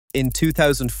In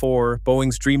 2004,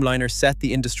 Boeing's Dreamliner set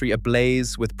the industry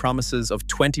ablaze with promises of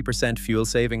 20% fuel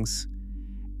savings.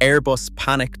 Airbus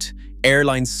panicked,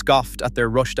 airlines scoffed at their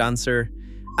rushed answer,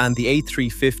 and the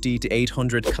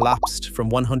A350-800 collapsed from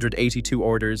 182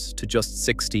 orders to just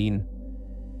 16.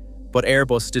 But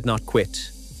Airbus did not quit.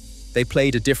 They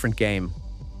played a different game.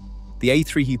 The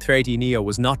A330neo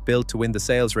was not built to win the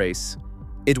sales race.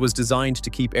 It was designed to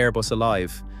keep Airbus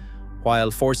alive,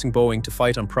 while forcing Boeing to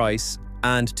fight on price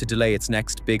and to delay its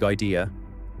next big idea.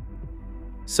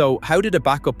 So, how did a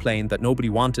backup plane that nobody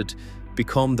wanted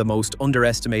become the most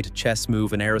underestimated chess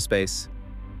move in aerospace?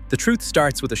 The truth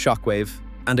starts with a shockwave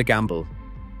and a gamble.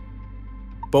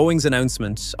 Boeing's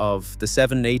announcement of the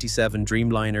 787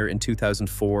 Dreamliner in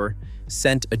 2004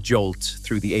 sent a jolt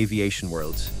through the aviation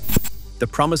world. The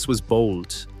promise was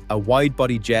bold, a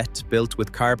wide-body jet built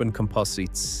with carbon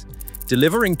composites,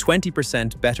 delivering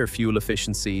 20% better fuel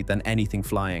efficiency than anything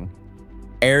flying.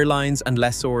 Airlines and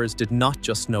lessors did not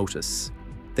just notice,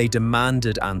 they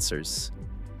demanded answers.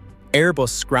 Airbus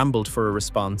scrambled for a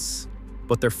response,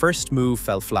 but their first move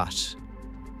fell flat.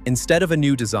 Instead of a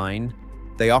new design,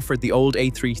 they offered the old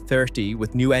A330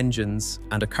 with new engines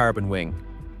and a carbon wing.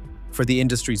 For the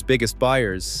industry's biggest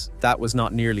buyers, that was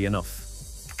not nearly enough.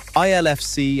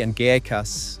 ILFC and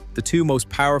GECAS, the two most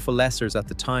powerful lessors at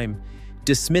the time,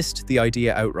 dismissed the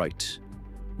idea outright.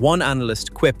 One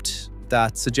analyst quipped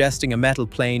that suggesting a metal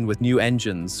plane with new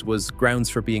engines was grounds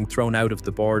for being thrown out of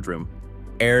the boardroom.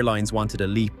 Airlines wanted a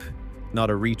leap, not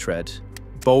a retread.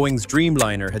 Boeing's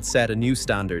Dreamliner had set a new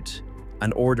standard,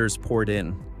 and orders poured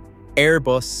in.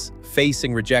 Airbus,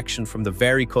 facing rejection from the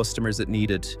very customers it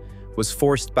needed, was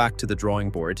forced back to the drawing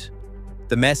board.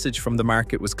 The message from the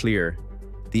market was clear.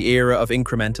 The era of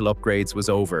incremental upgrades was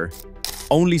over.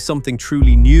 Only something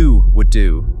truly new would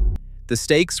do. The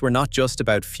stakes were not just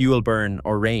about fuel burn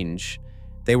or range.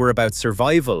 They were about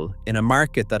survival in a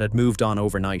market that had moved on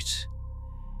overnight.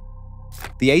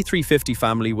 The A350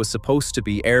 family was supposed to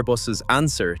be Airbus's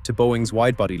answer to Boeing's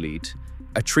wide-body lead,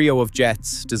 a trio of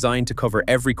jets designed to cover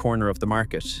every corner of the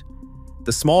market.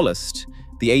 The smallest,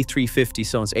 the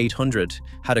A350-800,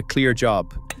 had a clear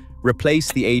job: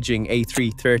 replace the aging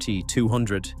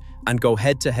A330-200 and go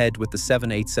head-to-head with the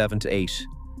 787-8.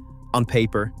 On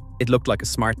paper, it looked like a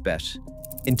smart bet.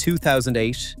 In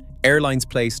 2008, airlines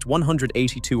placed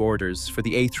 182 orders for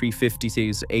the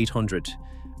A350-800,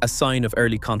 a sign of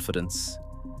early confidence.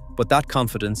 But that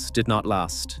confidence did not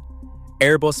last.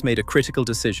 Airbus made a critical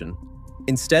decision.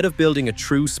 Instead of building a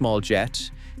true small jet,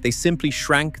 they simply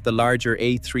shrank the larger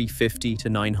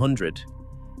A350-900.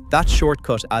 That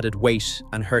shortcut added weight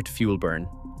and hurt fuel burn.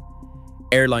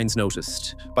 Airlines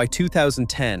noticed. By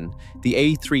 2010, the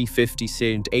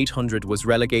A350-800 was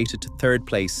relegated to third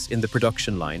place in the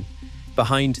production line,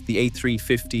 behind the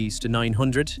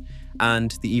A350-900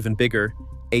 and the even bigger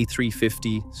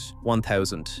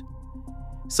A350-1000.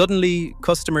 Suddenly,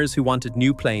 customers who wanted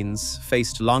new planes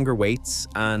faced longer waits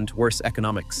and worse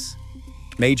economics.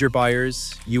 Major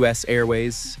buyers, US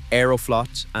Airways,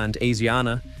 Aeroflot, and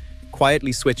Asiana,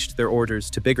 quietly switched their orders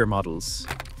to bigger models.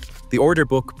 The order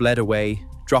book bled away,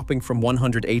 dropping from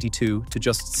 182 to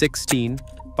just 16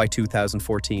 by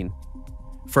 2014.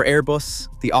 For Airbus,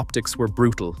 the optics were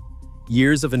brutal.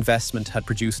 Years of investment had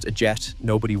produced a jet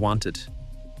nobody wanted.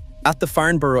 At the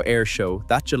Farnborough Air Show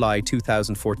that July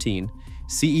 2014,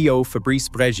 CEO Fabrice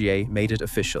Bregier made it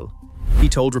official. He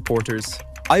told reporters,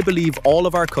 "I believe all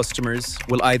of our customers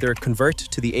will either convert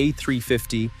to the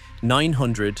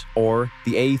A350-900 or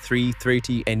the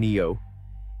A330neo."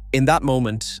 In that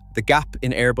moment, the gap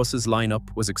in Airbus's lineup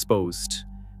was exposed.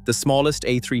 The smallest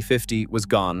A350 was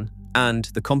gone, and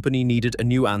the company needed a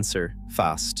new answer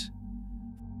fast.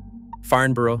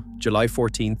 Farnborough, July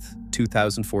 14th,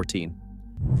 2014.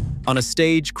 On a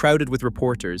stage crowded with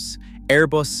reporters,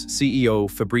 Airbus CEO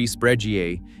Fabrice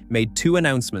Bregier made two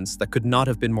announcements that could not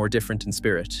have been more different in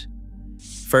spirit.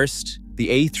 First, the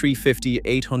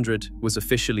A350-800 was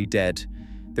officially dead.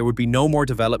 There would be no more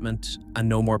development and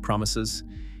no more promises.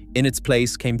 In its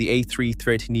place came the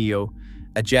A330neo,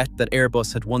 a jet that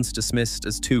Airbus had once dismissed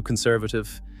as too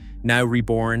conservative, now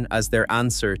reborn as their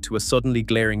answer to a suddenly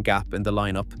glaring gap in the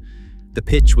lineup. The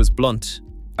pitch was blunt: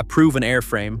 a proven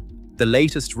airframe, the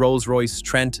latest Rolls-Royce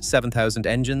Trent 7000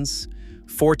 engines,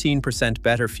 14%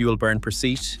 better fuel burn per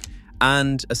seat,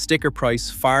 and a sticker price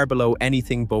far below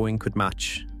anything Boeing could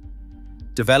match.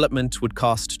 Development would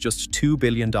cost just $2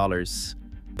 billion.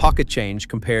 Pocket change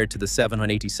compared to the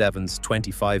 787's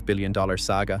 $25 billion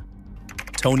saga.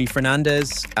 Tony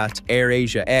Fernandez at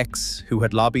AirAsia X, who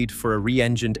had lobbied for a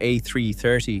re-engined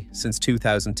A330 since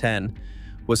 2010,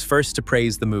 was first to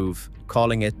praise the move,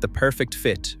 calling it the perfect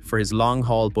fit for his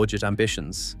long-haul budget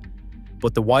ambitions.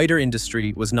 But the wider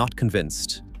industry was not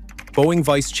convinced. Boeing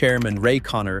Vice Chairman Ray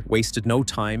Connor wasted no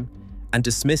time and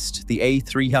dismissed the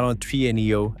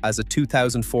A330neo as a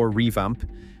 2004 revamp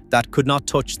that could not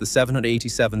touch the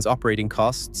 787's operating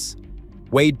costs,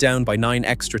 weighed down by 9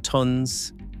 extra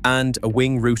tons, and a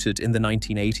wing rooted in the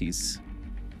 1980s.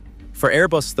 For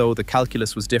Airbus, though, the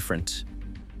calculus was different.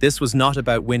 This was not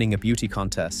about winning a beauty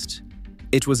contest.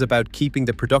 It was about keeping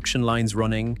the production lines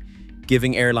running,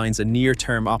 giving airlines a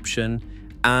near-term option,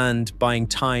 and buying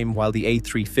time while the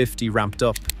A350 ramped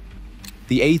up.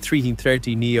 The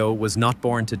A330neo was not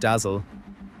born to dazzle.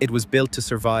 It was built to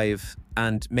survive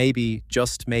and maybe,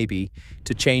 just maybe,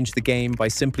 to change the game by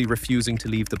simply refusing to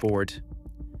leave the board.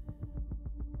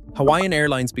 Hawaiian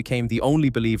Airlines became the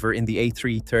only believer in the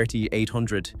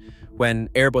A330-800 when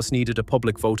Airbus needed a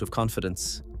public vote of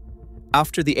confidence.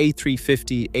 After the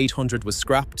A350-800 was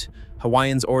scrapped,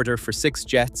 Hawaiian's order for 6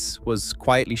 jets was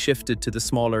quietly shifted to the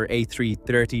smaller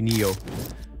A330neo.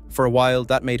 For a while,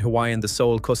 that made Hawaiian the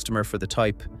sole customer for the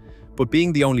type, but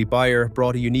being the only buyer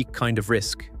brought a unique kind of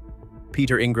risk.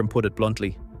 Peter Ingram put it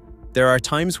bluntly. There are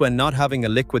times when not having a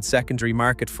liquid secondary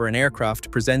market for an aircraft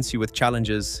presents you with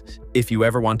challenges if you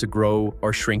ever want to grow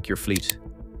or shrink your fleet.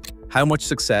 How much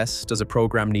success does a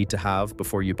program need to have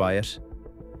before you buy it?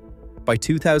 By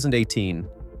 2018,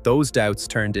 those doubts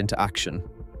turned into action.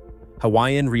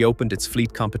 Hawaiian reopened its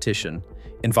fleet competition,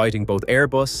 inviting both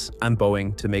Airbus and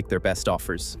Boeing to make their best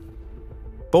offers.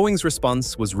 Boeing's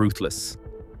response was ruthless.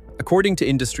 According to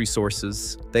industry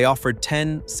sources, they offered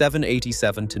 10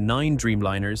 787 to 9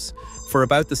 Dreamliners for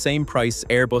about the same price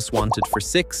Airbus wanted for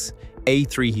 6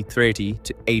 A330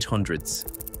 to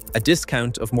 800s, a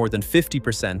discount of more than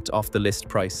 50% off the list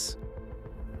price.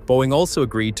 Boeing also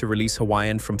agreed to release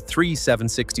Hawaiian from 3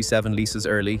 767 leases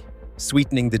early,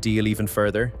 sweetening the deal even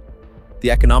further.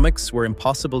 The economics were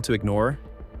impossible to ignore: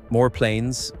 more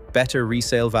planes, better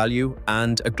resale value,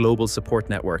 and a global support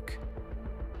network.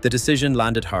 The decision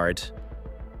landed hard.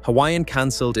 Hawaiian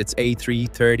cancelled its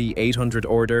A330-800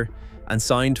 order and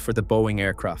signed for the Boeing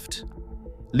aircraft.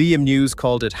 Liam News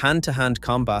called it hand-to-hand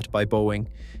combat by Boeing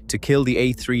to kill the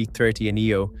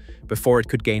A330neo before it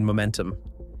could gain momentum.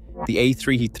 The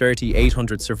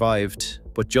A330-800 survived,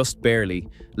 but just barely,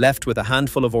 left with a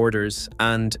handful of orders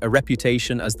and a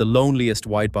reputation as the loneliest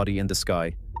widebody in the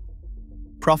sky.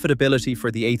 Profitability for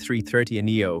the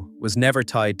A330neo was never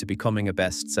tied to becoming a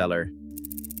bestseller.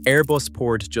 Airbus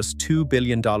poured just $2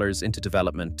 billion into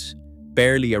development,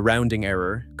 barely a rounding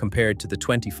error compared to the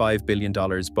 $25 billion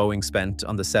Boeing spent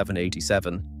on the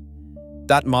 787.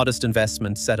 That modest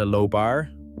investment set a low bar,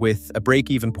 with a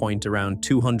break-even point around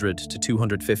 200 to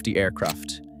 250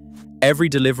 aircraft. Every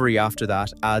delivery after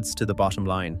that adds to the bottom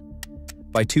line.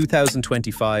 By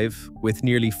 2025, with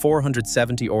nearly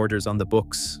 470 orders on the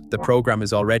books, the program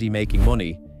is already making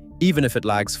money, even if it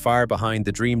lags far behind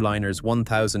the Dreamliner's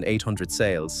 1,800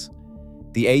 sales.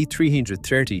 The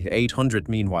A330-800,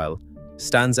 meanwhile,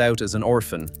 stands out as an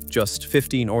orphan, just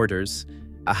 15 orders,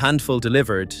 a handful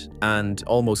delivered, and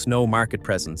almost no market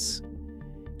presence.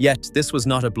 Yet, this was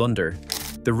not a blunder.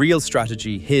 The real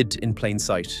strategy hid in plain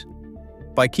sight.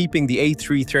 By keeping the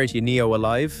A330neo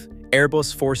alive,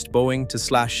 Airbus forced Boeing to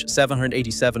slash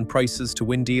 787 prices to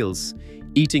win deals,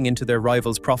 eating into their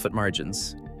rivals' profit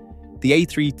margins. The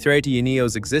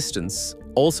A330neo's existence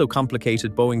also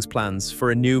complicated Boeing's plans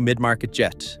for a new mid-market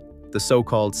jet, the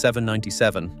so-called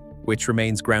 797, which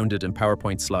remains grounded in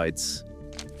PowerPoint slides.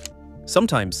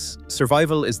 Sometimes,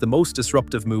 survival is the most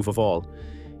disruptive move of all.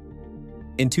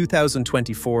 In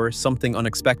 2024, something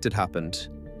unexpected happened.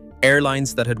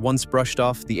 Airlines that had once brushed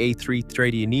off the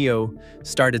A330neo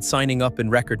started signing up in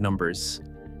record numbers.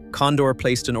 Condor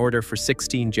placed an order for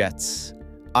 16 jets.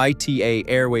 ITA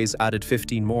Airways added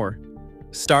 15 more.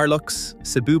 Starlux,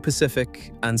 Cebu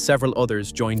Pacific, and several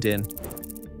others joined in.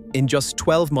 In just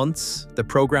 12 months, the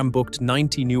program booked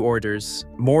 90 new orders,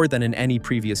 more than in any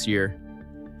previous year.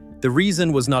 The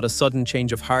reason was not a sudden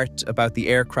change of heart about the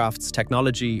aircraft's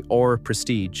technology or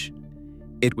prestige.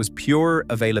 It was pure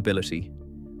availability.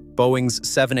 Boeing's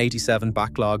 787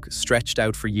 backlog stretched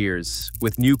out for years,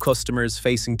 with new customers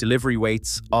facing delivery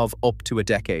waits of up to a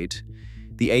decade.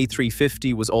 The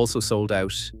A350 was also sold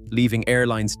out, leaving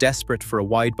airlines desperate for a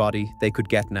widebody they could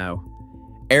get now.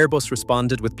 Airbus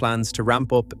responded with plans to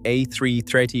ramp up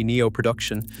A330neo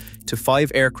production to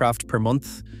 5 aircraft per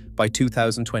month by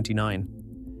 2029.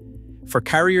 For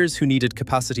carriers who needed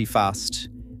capacity fast,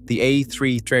 the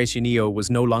A330neo was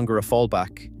no longer a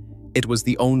fallback. It was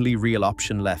the only real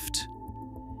option left.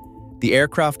 The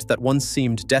aircraft that once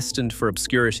seemed destined for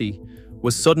obscurity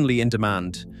was suddenly in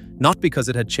demand, not because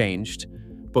it had changed,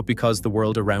 but because the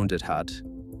world around it had.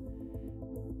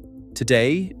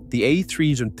 Today, the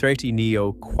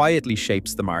A330neo quietly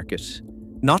shapes the market,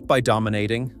 not by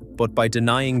dominating, but by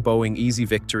denying Boeing easy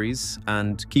victories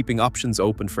and keeping options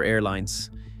open for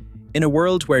airlines. In a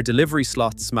world where delivery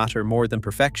slots matter more than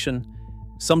perfection,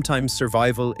 sometimes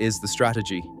survival is the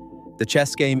strategy. The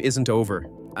chess game isn't over,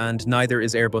 and neither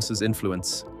is Airbus's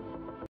influence.